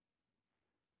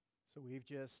So we've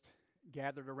just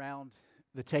gathered around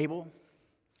the table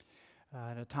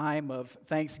in a time of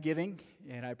Thanksgiving,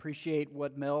 and I appreciate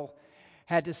what Mel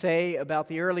had to say about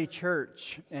the early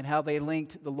church and how they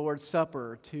linked the Lord's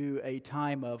Supper to a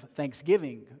time of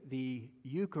Thanksgiving, the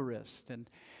Eucharist. And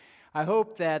I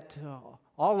hope that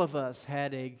all of us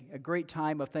had a great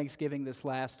time of Thanksgiving this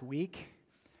last week.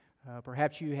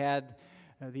 Perhaps you had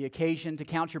the occasion to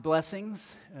count your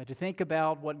blessings, to think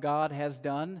about what God has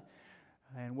done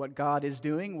and what God is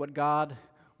doing, what God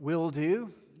will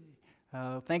do.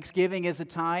 Thanksgiving is a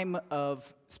time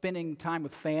of spending time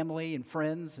with family and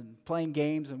friends and playing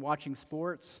games and watching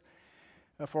sports.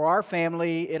 For our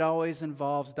family, it always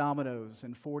involves dominoes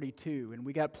and 42, and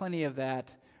we got plenty of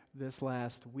that this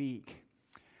last week.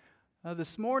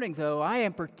 This morning, though, I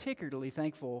am particularly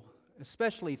thankful,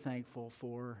 especially thankful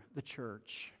for the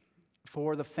church,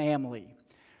 for the family,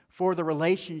 for the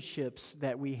relationships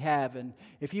that we have. And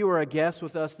if you are a guest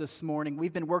with us this morning,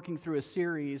 we've been working through a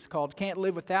series called Can't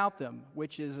Live Without Them,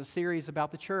 which is a series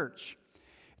about the church.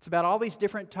 It's about all these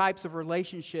different types of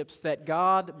relationships that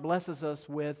God blesses us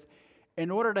with in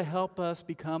order to help us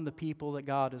become the people that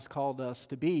God has called us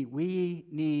to be. We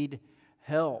need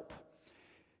help.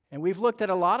 And we've looked at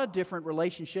a lot of different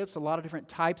relationships, a lot of different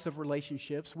types of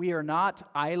relationships. We are not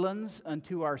islands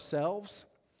unto ourselves.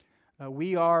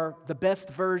 We are the best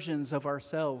versions of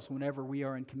ourselves whenever we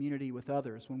are in community with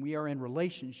others, when we are in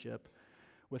relationship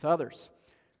with others.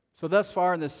 So thus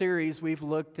far in the series, we've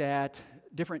looked at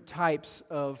different types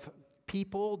of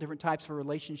people, different types of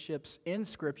relationships in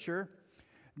Scripture.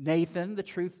 Nathan, the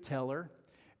truth teller,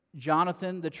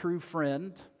 Jonathan, the true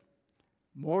friend,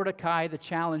 Mordecai, the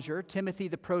challenger, Timothy,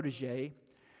 the protege,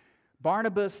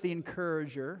 Barnabas, the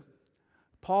encourager,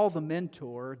 Paul, the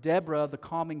mentor, Deborah, the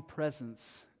calming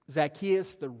presence,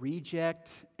 Zacchaeus, the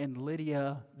reject, and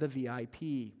Lydia, the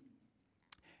VIP.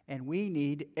 And we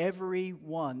need every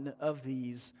one of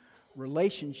these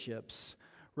relationships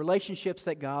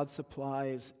that God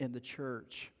supplies in the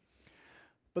church.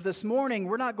 But this morning,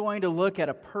 we're not going to look at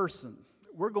a person.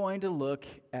 We're going to look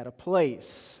at a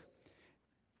place.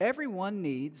 Everyone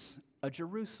needs a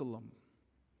Jerusalem.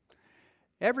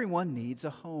 Everyone needs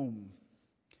a home.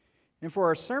 And for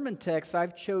our sermon text,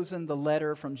 I've chosen the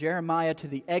letter from Jeremiah to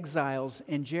the exiles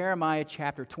in Jeremiah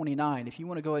chapter 29. If you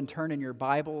want to go ahead and turn in your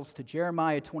Bibles to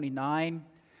Jeremiah 29,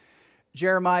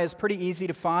 Jeremiah is pretty easy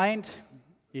to find.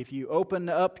 If you open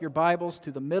up your Bibles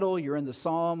to the middle, you're in the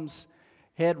Psalms,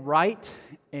 head right,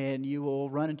 and you will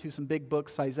run into some big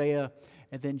books, Isaiah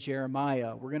and then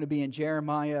Jeremiah. We're going to be in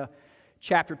Jeremiah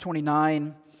chapter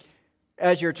 29.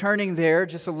 As you're turning there,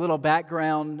 just a little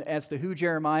background as to who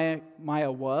Jeremiah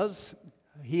was.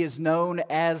 He is known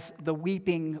as the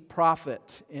weeping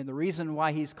prophet. And the reason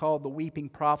why he's called the weeping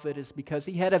prophet is because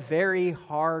he had a very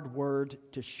hard word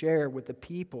to share with the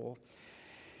people.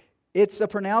 It's a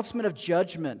pronouncement of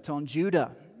judgment on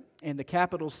Judah and the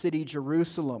capital city,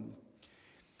 Jerusalem.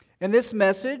 And this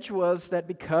message was that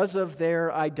because of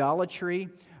their idolatry,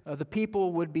 the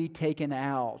people would be taken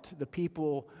out. The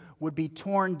people would be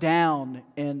torn down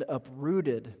and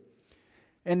uprooted.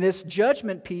 And this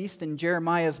judgment piece in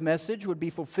Jeremiah's message would be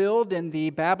fulfilled in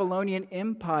the Babylonian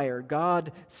Empire.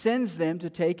 God sends them to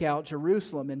take out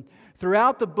Jerusalem. And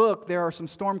throughout the book, there are some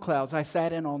storm clouds. I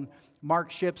sat in on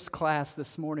Mark Ship's class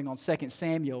this morning on 2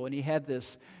 Samuel, and he had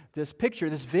this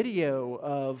picture, this video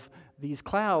of these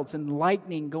clouds and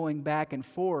lightning going back and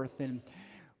forth. And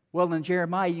well, in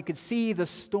Jeremiah, you could see the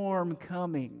storm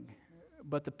coming,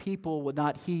 but the people would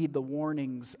not heed the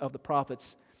warnings of the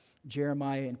prophets,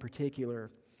 Jeremiah in particular.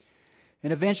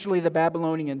 And eventually the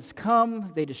Babylonians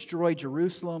come, they destroy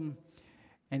Jerusalem,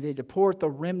 and they deport the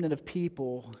remnant of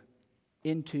people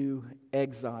into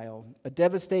exile. A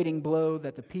devastating blow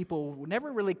that the people will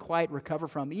never really quite recover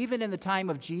from. Even in the time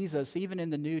of Jesus, even in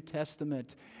the New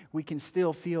Testament, we can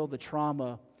still feel the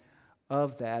trauma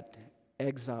of that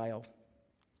exile.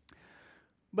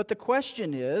 But the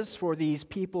question is, for these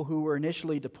people who were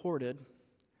initially deported,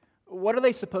 what are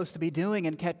they supposed to be doing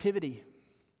in captivity?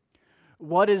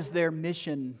 What is their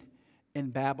mission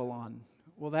in Babylon?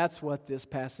 Well, that's what this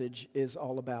passage is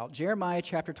all about. Jeremiah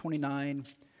chapter 29,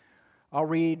 I'll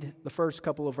read the first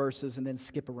couple of verses and then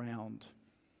skip around.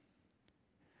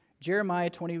 Jeremiah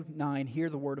 29, hear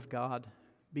the word of God,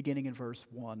 beginning in verse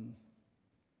 1.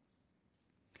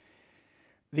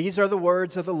 These are the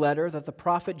words of the letter that the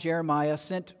prophet Jeremiah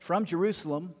sent from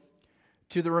Jerusalem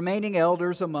to the remaining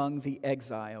elders among the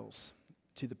exiles,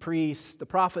 to the priests, the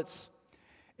prophets,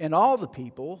 and all the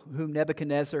people whom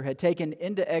Nebuchadnezzar had taken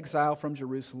into exile from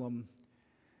Jerusalem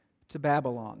to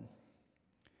Babylon.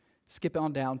 Skip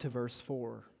on down to verse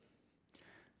 4.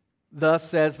 Thus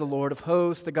says the Lord of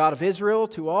hosts, the God of Israel,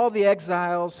 to all the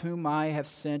exiles whom I have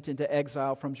sent into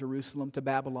exile from Jerusalem to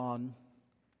Babylon: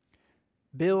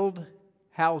 build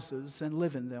houses and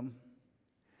live in them.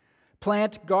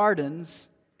 Plant gardens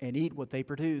and eat what they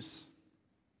produce.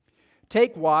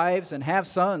 Take wives and have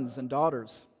sons and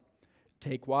daughters.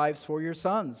 Take wives for your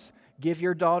sons. Give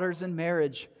your daughters in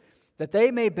marriage, that they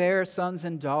may bear sons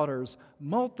and daughters.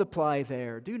 Multiply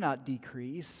there, do not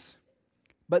decrease.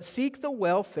 But seek the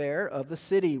welfare of the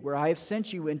city where I have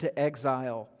sent you into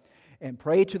exile, and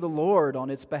pray to the Lord on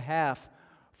its behalf,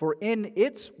 for in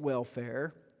its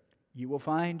welfare you will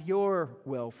find your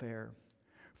welfare.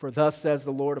 For thus says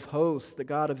the Lord of hosts, the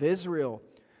God of Israel: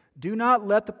 do not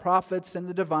let the prophets and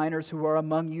the diviners who are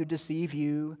among you deceive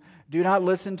you. Do not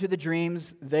listen to the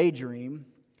dreams they dream.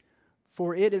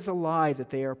 For it is a lie that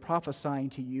they are prophesying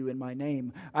to you in my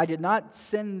name. I did not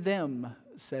send them,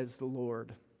 says the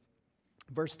Lord.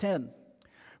 Verse 10,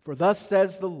 for thus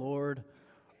says the Lord,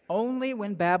 only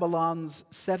when Babylon's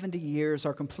 70 years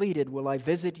are completed will I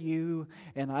visit you,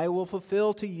 and I will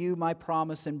fulfill to you my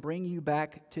promise and bring you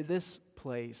back to this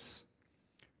place.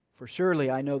 For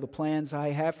surely I know the plans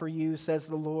I have for you, says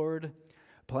the Lord,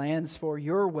 plans for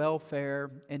your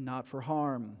welfare and not for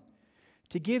harm,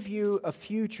 to give you a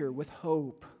future with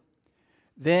hope.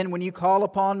 Then when you call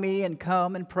upon me and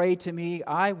come and pray to me,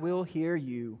 I will hear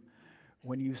you.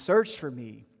 When you search for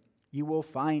me, you will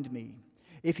find me.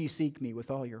 If you seek me with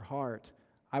all your heart,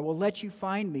 I will let you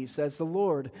find me, says the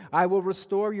Lord. I will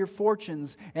restore your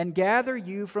fortunes and gather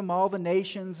you from all the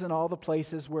nations and all the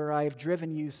places where I have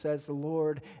driven you, says the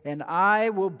Lord, and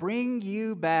I will bring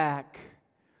you back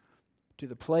to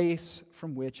the place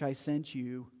from which I sent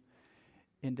you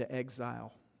into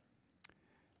exile.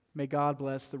 May God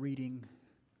bless the reading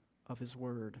of His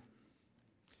Word.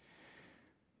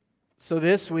 So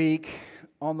this week,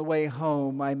 on the way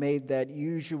home, I made that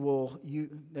usual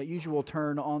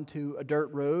turn onto a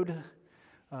dirt road,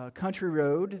 country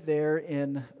road there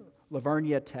in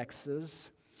Lavernia, Texas.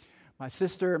 My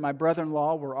sister and my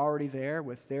brother-in-law were already there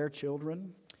with their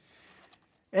children.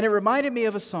 And it reminded me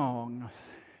of a song.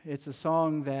 It's a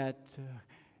song that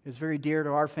is very dear to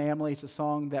our family. It's a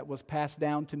song that was passed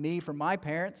down to me from my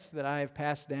parents, that I have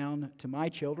passed down to my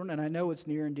children, and I know it's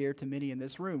near and dear to many in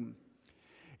this room.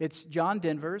 It's John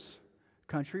Denver's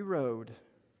Country Road.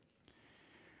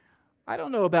 I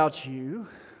don't know about you,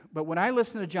 but when I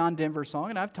listen to John Denver's song,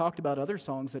 and I've talked about other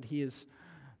songs that he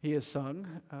has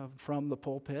sung from the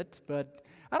pulpit, but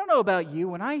I don't know about you,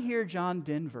 when I hear John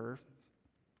Denver,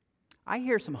 I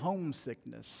hear some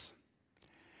homesickness.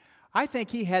 I think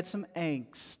he had some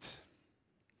angst.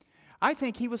 I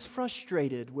think he was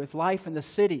frustrated with life in the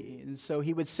city, and so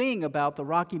he would sing about the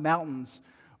Rocky Mountains,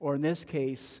 or in this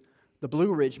case, the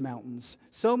Blue Ridge Mountains.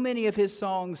 So many of his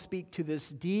songs speak to this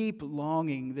deep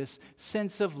longing, this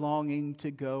sense of longing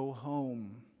to go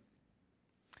home.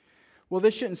 Well,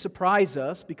 this shouldn't surprise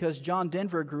us because John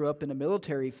Denver grew up in a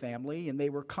military family and they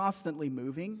were constantly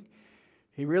moving.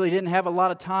 He really didn't have a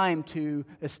lot of time to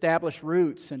establish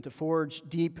roots and to forge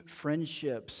deep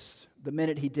friendships. The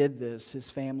minute he did this,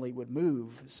 his family would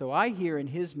move. So I hear in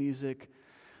his music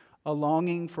a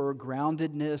longing for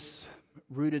groundedness,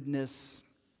 rootedness,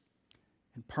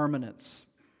 and permanence,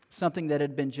 something that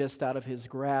had been just out of his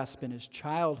grasp in his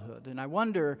childhood. And I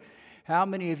wonder how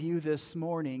many of you this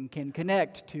morning can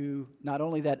connect to not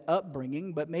only that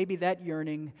upbringing, but maybe that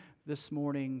yearning this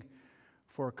morning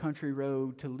for a country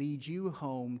road to lead you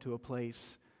home to a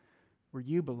place where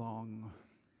you belong,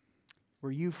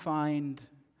 where you find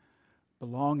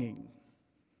belonging.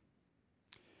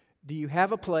 Do you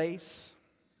have a place?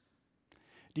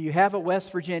 Do you have a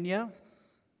West Virginia?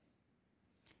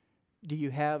 Do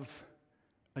you have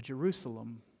a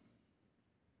Jerusalem?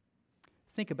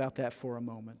 Think about that for a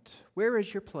moment. Where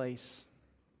is your place?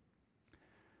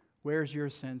 Where is your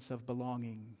sense of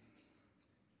belonging?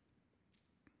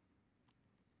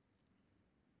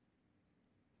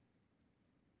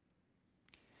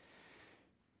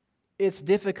 It's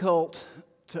difficult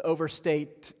to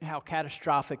overstate how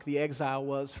catastrophic the exile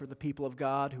was for the people of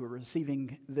God who were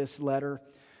receiving this letter.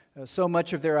 So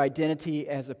much of their identity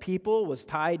as a people was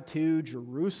tied to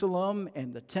Jerusalem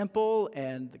and the temple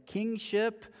and the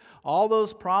kingship. All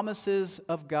those promises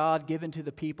of God given to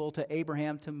the people, to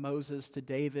Abraham, to Moses, to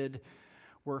David,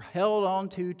 were held on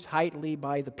to tightly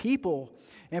by the people.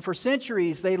 And for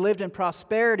centuries they lived in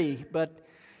prosperity, but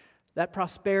that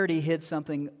prosperity hid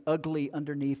something ugly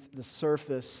underneath the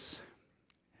surface.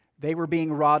 They were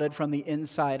being rotted from the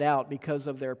inside out because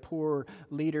of their poor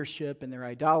leadership and their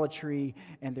idolatry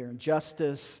and their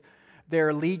injustice. Their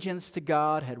allegiance to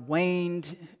God had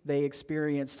waned. They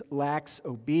experienced lax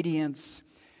obedience.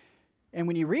 And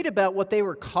when you read about what they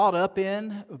were caught up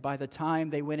in by the time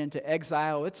they went into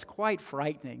exile, it's quite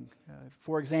frightening.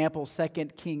 For example, 2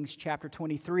 Kings chapter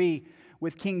 23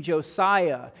 with King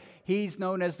Josiah. He's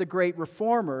known as the great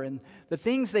reformer, and the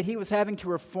things that he was having to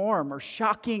reform are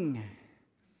shocking.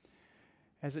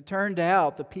 As it turned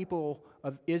out, the people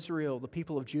of Israel, the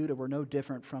people of Judah, were no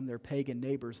different from their pagan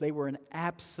neighbors. They were an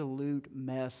absolute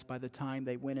mess by the time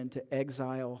they went into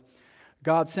exile.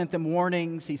 God sent them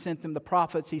warnings, He sent them the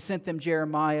prophets, He sent them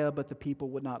Jeremiah, but the people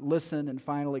would not listen, and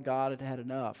finally God had had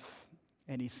enough,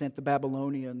 and He sent the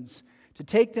Babylonians to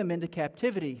take them into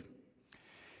captivity.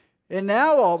 And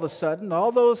now all of a sudden,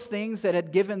 all those things that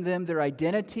had given them their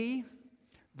identity,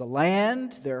 the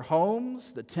land, their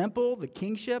homes, the temple, the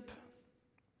kingship,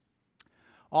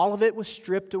 all of it was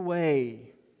stripped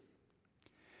away.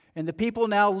 And the people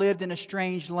now lived in a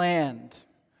strange land.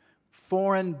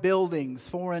 Foreign buildings,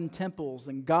 foreign temples,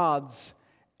 and gods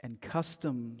and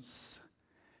customs.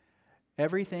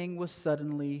 Everything was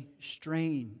suddenly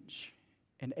strange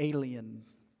and alien.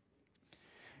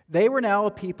 They were now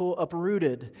a people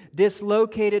uprooted,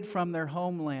 dislocated from their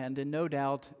homeland, and no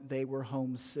doubt they were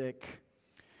homesick.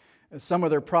 Some of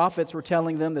their prophets were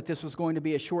telling them that this was going to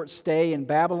be a short stay in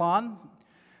Babylon,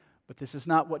 but this is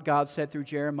not what God said through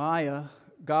Jeremiah.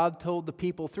 God told the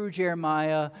people through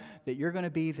Jeremiah that you're going to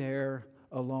be there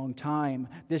a long time.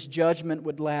 This judgment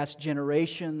would last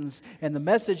generations. And the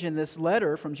message in this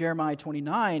letter from Jeremiah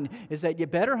 29 is that you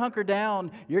better hunker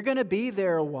down. You're going to be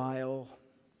there a while.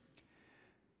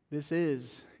 This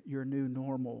is your new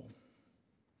normal.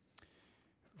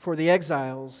 For the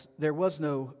exiles, there was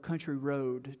no country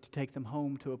road to take them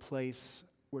home to a place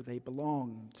where they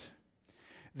belonged.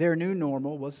 Their new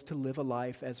normal was to live a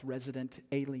life as resident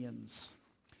aliens.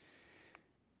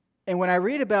 And when I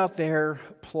read about their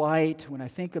plight, when I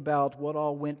think about what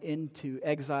all went into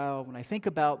exile, when I think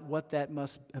about what that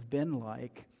must have been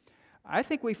like, I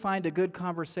think we find a good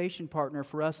conversation partner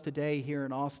for us today here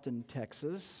in Austin,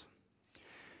 Texas.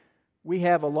 We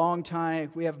have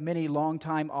many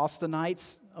longtime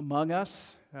Austinites among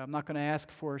us. I'm not going to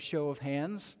ask for a show of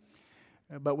hands,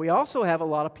 but we also have a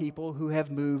lot of people who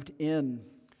have moved in.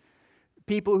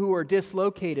 People who are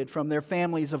dislocated from their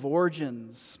families of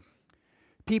origins.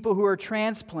 People who are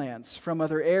transplants from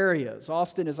other areas.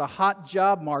 Austin is a hot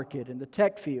job market in the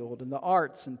tech field, in the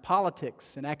arts and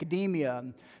politics and academia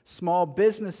and small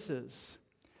businesses.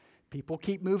 People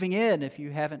keep moving in if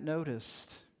you haven't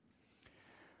noticed.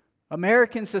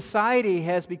 American society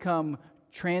has become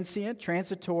transient,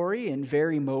 transitory, and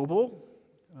very mobile.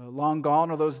 Long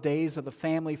gone are those days of the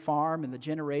family farm and the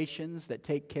generations that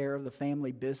take care of the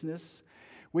family business,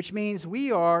 which means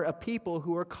we are a people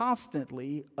who are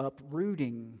constantly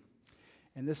uprooting.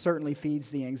 And this certainly feeds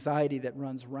the anxiety that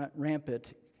runs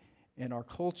rampant in our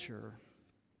culture.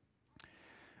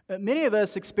 Many of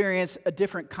us experience a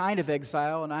different kind of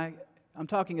exile, and I'm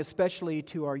talking especially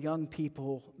to our young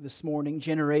people this morning,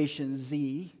 Generation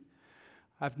Z.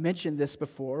 I've mentioned this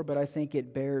before, but I think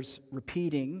it bears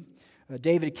repeating.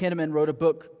 David Kinnaman wrote a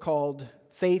book called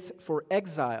Faith for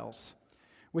Exiles,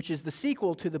 which is the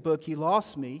sequel to the book You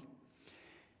Lost Me.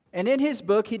 And in his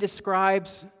book, he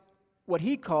describes what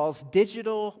he calls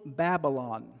digital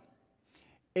Babylon.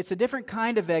 It's a different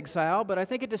kind of exile, but I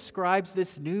think it describes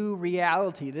this new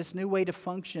reality, this new way to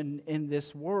function in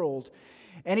this world.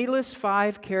 And he lists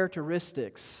 5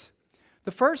 characteristics.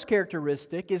 The first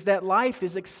characteristic is that life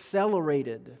is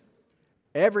accelerated.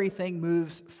 Everything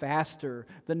moves faster.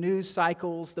 The news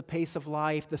cycles, the pace of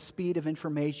life, the speed of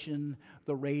information,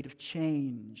 the rate of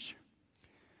change.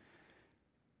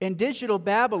 In digital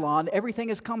Babylon, everything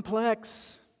is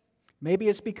complex. Maybe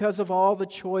it's because of all the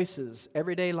choices.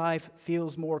 Everyday life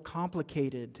feels more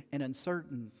complicated and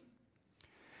uncertain.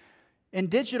 In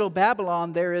digital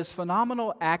Babylon, there is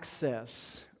phenomenal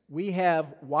access. We have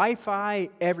Wi-Fi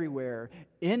everywhere,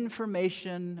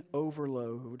 information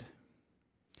overload.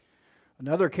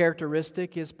 Another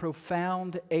characteristic is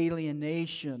profound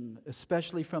alienation,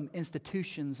 especially from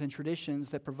institutions and traditions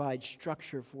that provide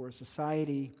structure for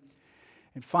society.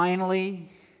 And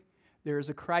finally, there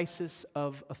is a crisis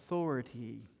of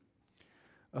authority.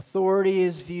 Authority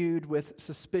is viewed with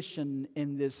suspicion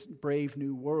in this brave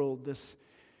new world, this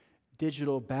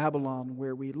digital Babylon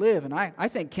where we live. And I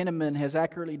think Kinnaman has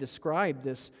accurately described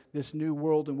this new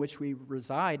world in which we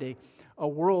reside, a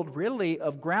world really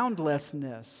of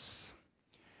groundlessness.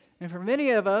 And for many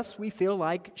of us, we feel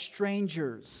like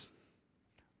strangers,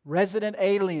 resident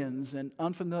aliens in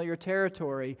unfamiliar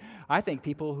territory. I think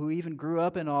people who even grew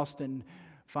up in Austin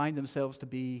find themselves to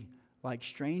be like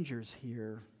strangers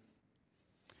here.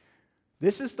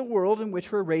 This is the world in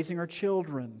which we're raising our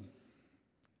children.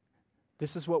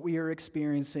 This is what we are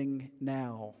experiencing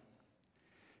now.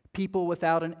 People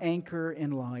without an anchor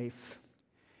in life.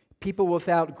 People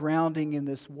without grounding in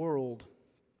this world.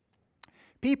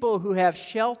 People who have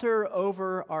shelter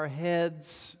over our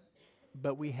heads,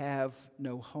 but we have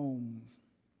no home.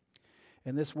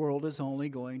 And this world is only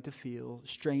going to feel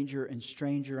stranger and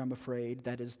stranger, I'm afraid.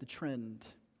 That is the trend.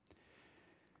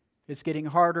 It's getting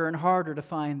harder and harder to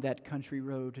find that country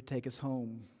road to take us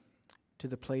home to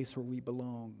the place where we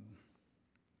belong.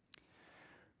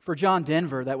 For John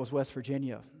Denver, that was West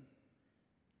Virginia,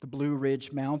 the Blue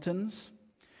Ridge Mountains.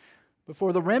 But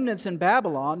for the remnants in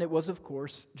Babylon, it was, of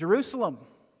course, Jerusalem,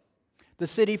 the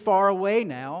city far away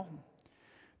now,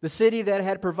 the city that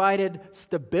had provided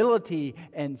stability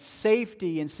and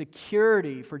safety and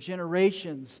security for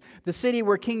generations, the city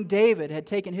where King David had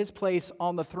taken his place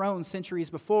on the throne centuries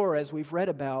before, as we've read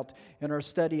about in our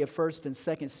study of 1st and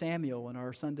 2nd Samuel in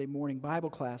our Sunday morning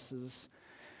Bible classes.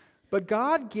 But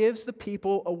God gives the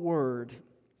people a word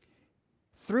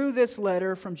through this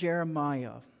letter from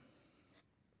Jeremiah.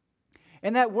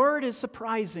 And that word is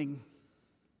surprising.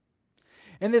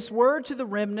 And this word to the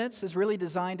remnants is really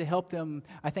designed to help them,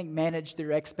 I think, manage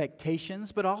their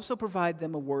expectations, but also provide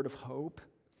them a word of hope.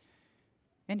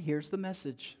 And here's the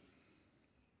message: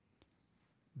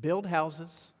 build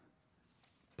houses,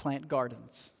 plant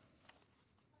gardens.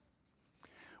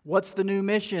 What's the new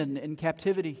mission in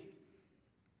captivity?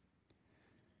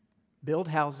 Build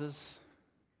houses,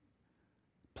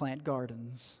 plant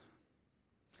gardens.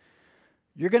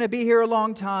 You're going to be here a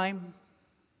long time.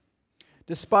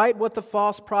 Despite what the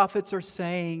false prophets are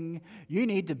saying, you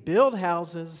need to build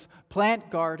houses, plant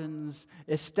gardens,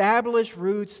 establish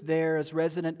roots there as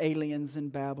resident aliens in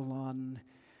Babylon.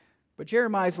 But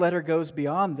Jeremiah's letter goes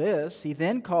beyond this. He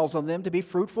then calls on them to be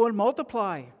fruitful and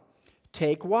multiply.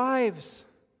 Take wives,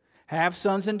 have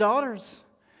sons and daughters.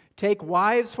 Take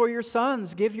wives for your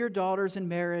sons, give your daughters in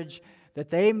marriage,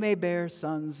 that they may bear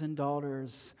sons and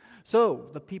daughters. So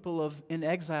the people in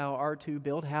exile are to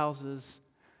build houses,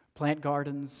 plant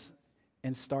gardens,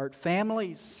 and start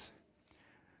families.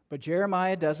 But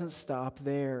Jeremiah doesn't stop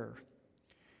there.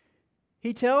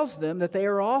 He tells them that they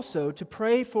are also to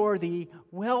pray for the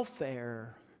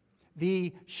welfare,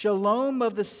 the shalom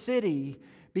of the city,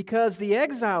 because the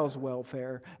exiles'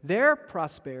 welfare, their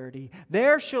prosperity,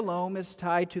 their shalom is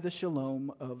tied to the shalom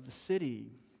of the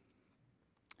city.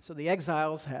 So the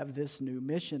exiles have this new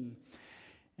mission.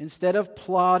 Instead of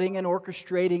plotting and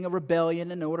orchestrating a rebellion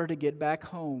in order to get back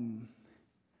home,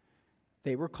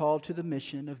 they were called to the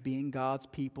mission of being God's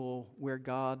people where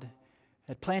God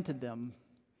had planted them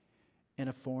in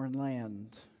a foreign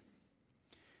land.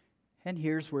 And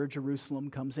here's where Jerusalem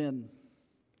comes in.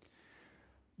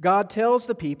 God tells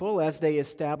the people as they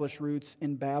establish roots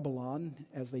in Babylon,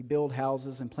 as they build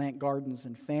houses and plant gardens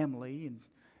and family, and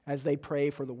as they pray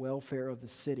for the welfare of the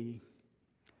city,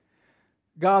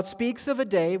 God speaks of a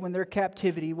day when their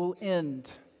captivity will end,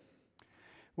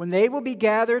 when they will be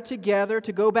gathered together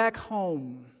to go back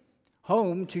home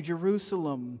to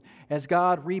Jerusalem, as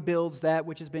God rebuilds that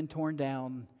which has been torn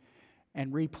down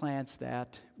and replants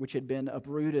that which had been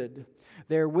uprooted.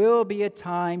 There will be a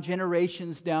time,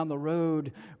 generations down the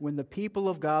road, when the people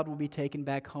of God will be taken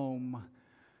back home,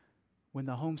 when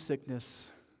the homesickness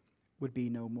would be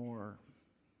no more.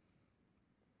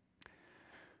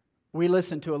 We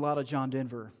listen to a lot of John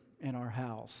Denver in our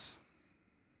house.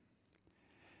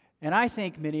 And I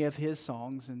think many of his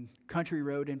songs, and Country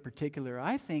Road in particular,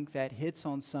 I think that hits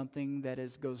on something that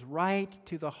goes right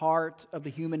to the heart of the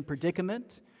human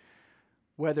predicament,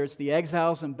 whether it's the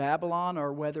exiles in Babylon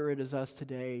or whether it is us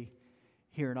today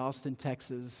here in Austin,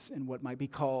 Texas, in what might be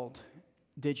called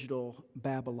digital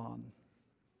Babylon.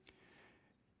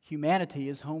 Humanity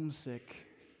is homesick.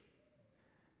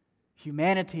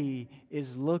 Humanity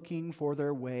is looking for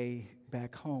their way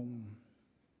back home.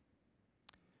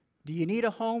 Do you need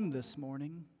a home this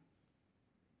morning?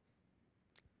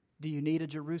 Do you need a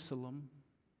Jerusalem?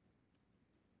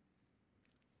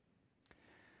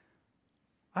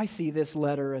 I see this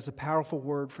letter as a powerful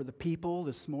word for the people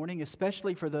this morning,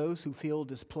 especially for those who feel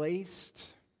displaced,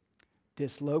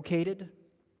 dislocated,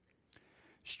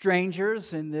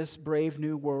 strangers in this brave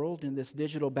new world, in this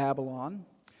digital Babylon.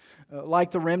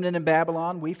 Like the remnant in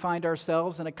Babylon, we find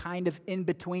ourselves in a kind of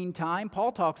in-between time.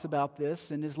 Paul talks about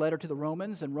this in his letter to the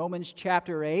Romans. In Romans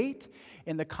chapter 8,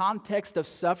 in the context of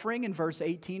suffering, in verse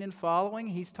 18 and following,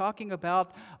 he's talking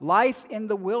about life in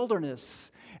the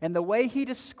wilderness. And the way he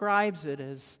describes it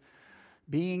as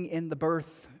being in the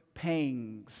birth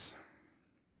pangs.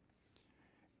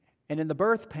 And in the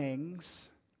birth pangs,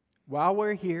 while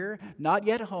we're here, not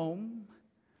yet home,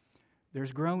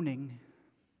 there's groaning.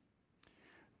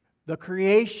 The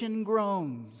creation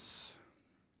groans.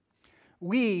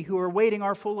 We who are waiting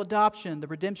our full adoption, the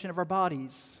redemption of our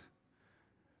bodies,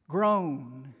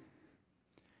 groan.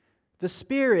 The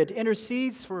Spirit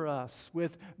intercedes for us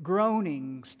with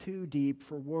groanings too deep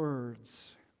for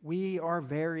words. We are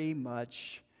very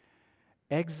much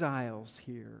exiles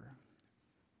here,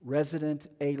 resident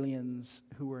aliens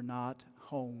who are not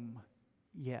home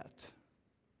yet.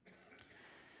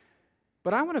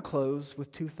 But I want to close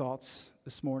with two thoughts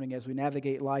this morning as we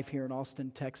navigate life here in Austin,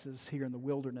 Texas, here in the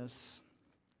wilderness.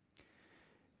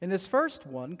 And this first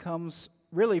one comes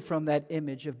really from that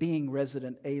image of being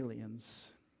resident aliens.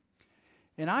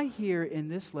 And I hear in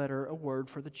this letter a word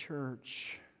for the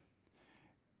church.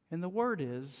 And the word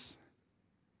is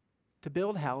to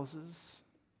build houses,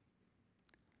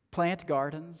 plant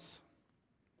gardens,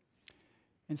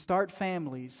 and start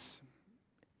families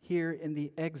here in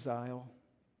the exile.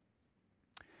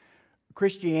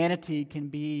 Christianity can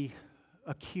be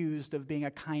accused of being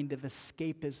a kind of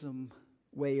escapism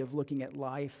way of looking at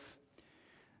life,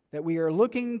 that we are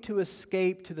looking to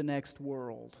escape to the next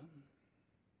world.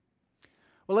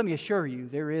 Well, let me assure you,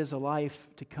 there is a life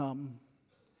to come.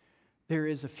 There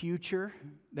is a future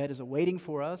that is awaiting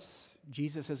for us.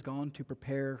 Jesus has gone to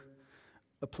prepare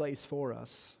a place for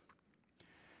us.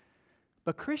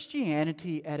 But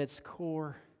Christianity at its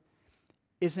core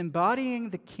is embodying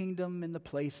the kingdom in the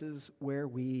places where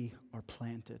we are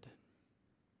planted.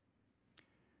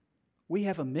 We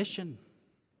have a mission.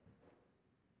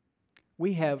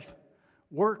 We have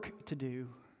work to do.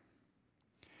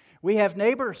 We have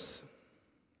neighbors.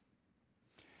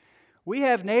 We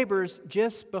have neighbors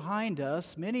just behind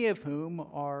us, many of whom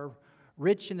are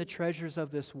rich in the treasures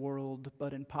of this world,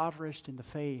 but impoverished in the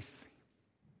faith.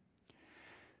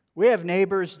 We have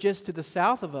neighbors just to the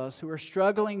south of us who are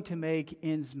struggling to make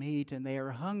ends meet, and they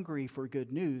are hungry for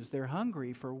good news. They're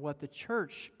hungry for what the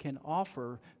church can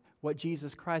offer, what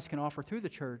Jesus Christ can offer through the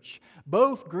church.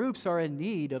 Both groups are in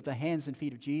need of the hands and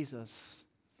feet of Jesus.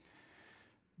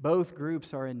 Both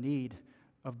groups are in need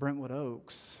of Brentwood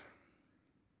Oaks.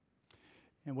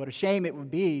 And what a shame it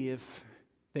would be if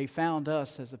they found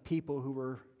us as a people who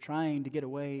were trying to get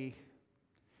away,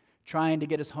 trying to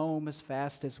get us home as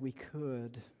fast as we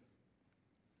could.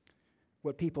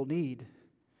 What people need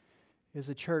is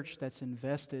a church that's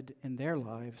invested in their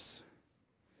lives.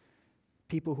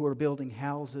 People who are building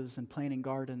houses and planting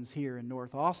gardens here in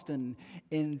North Austin.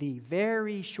 In the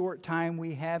very short time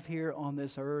we have here on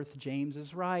this earth, James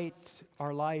is right.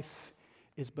 Our life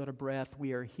is but a breath.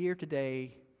 We are here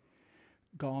today,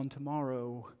 gone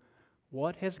tomorrow.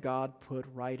 What has God put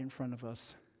right in front of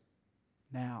us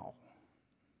now?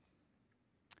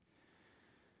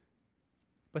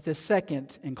 But the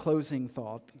second and closing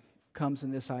thought comes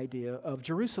in this idea of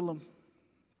Jerusalem.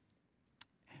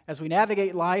 As we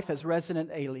navigate life as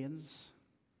resident aliens,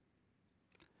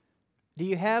 do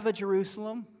you have a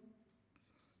Jerusalem?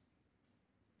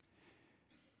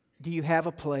 Do you have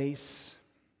a place?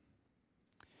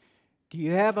 Do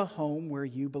you have a home where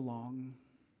you belong?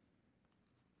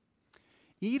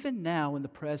 Even now in the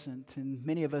present, and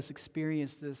many of us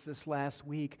experienced this last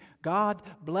week, God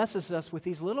blesses us with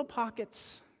these little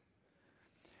pockets,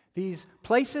 these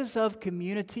places of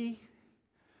community,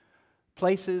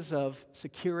 places of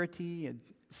security and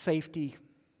safety,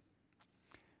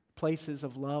 places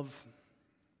of love,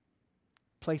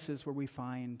 places where we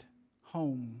find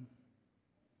home.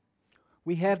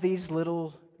 We have these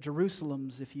little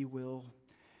Jerusalems, if you will,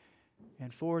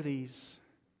 and for these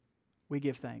we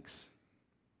give thanks.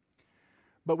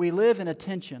 But we live in a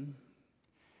tension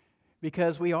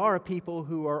because we are a people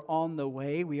who are on the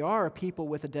way. We are a people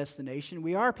with a destination.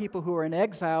 We are people who are in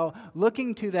exile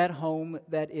looking to that home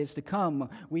that is to come.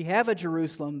 We have a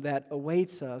Jerusalem that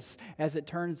awaits us, as it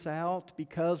turns out,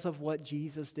 because of what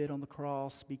Jesus did on the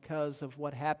cross, because of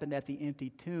what happened at the empty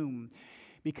tomb,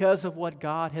 because of what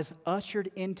God has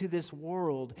ushered into this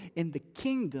world in the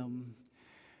kingdom.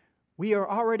 We are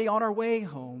already on our way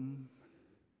home.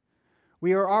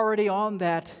 We are already on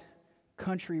that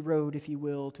country road, if you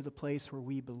will, to the place where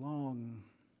we belong.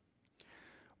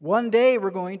 One day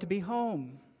we're going to be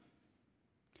home.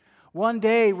 One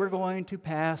day we're going to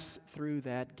pass through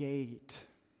that gate.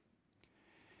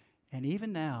 And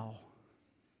even now,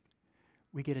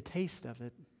 we get a taste of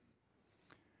it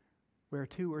where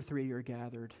 2 or 3 are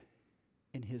gathered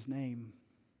in His name.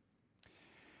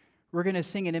 We're going to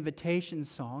sing an invitation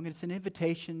song. It's an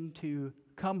invitation to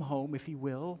come home, if you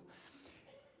will.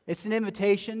 It's an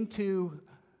invitation to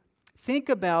think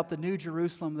about the new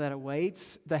Jerusalem that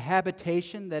awaits, the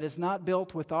habitation that is not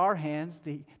built with our hands,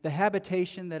 the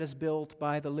habitation that is built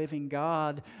by the living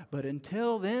God. But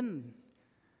until then,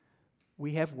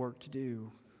 we have work to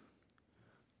do.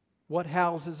 What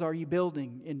houses are you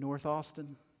building in North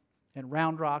Austin and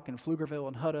Round Rock and Pflugerville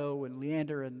and Hutto and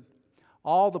Leander and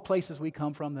all the places we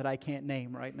come from that I can't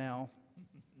name right now?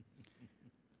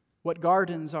 What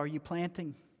gardens are you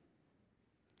planting?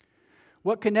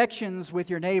 What connections with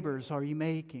your neighbors are you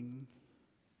making?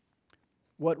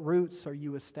 What roots are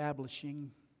you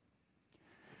establishing?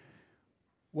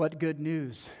 What good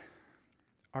news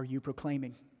are you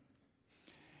proclaiming?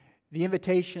 The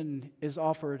invitation is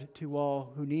offered to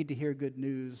all who need to hear good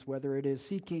news, whether it is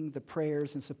seeking the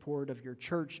prayers and support of your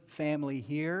church family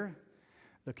here,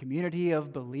 the community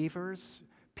of believers,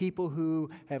 people who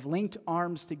have linked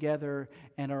arms together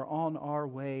and are on our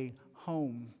way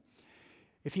home.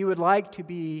 If you would like to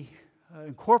be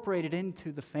incorporated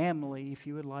into the family, if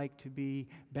you would like to be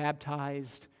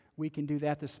baptized, we can do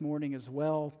that this morning as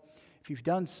well. If you've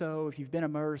done so, if you've been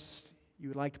immersed, you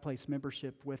would like to place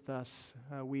membership with us,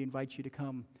 we invite you to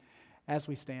come as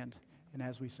we stand and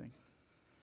as we sing.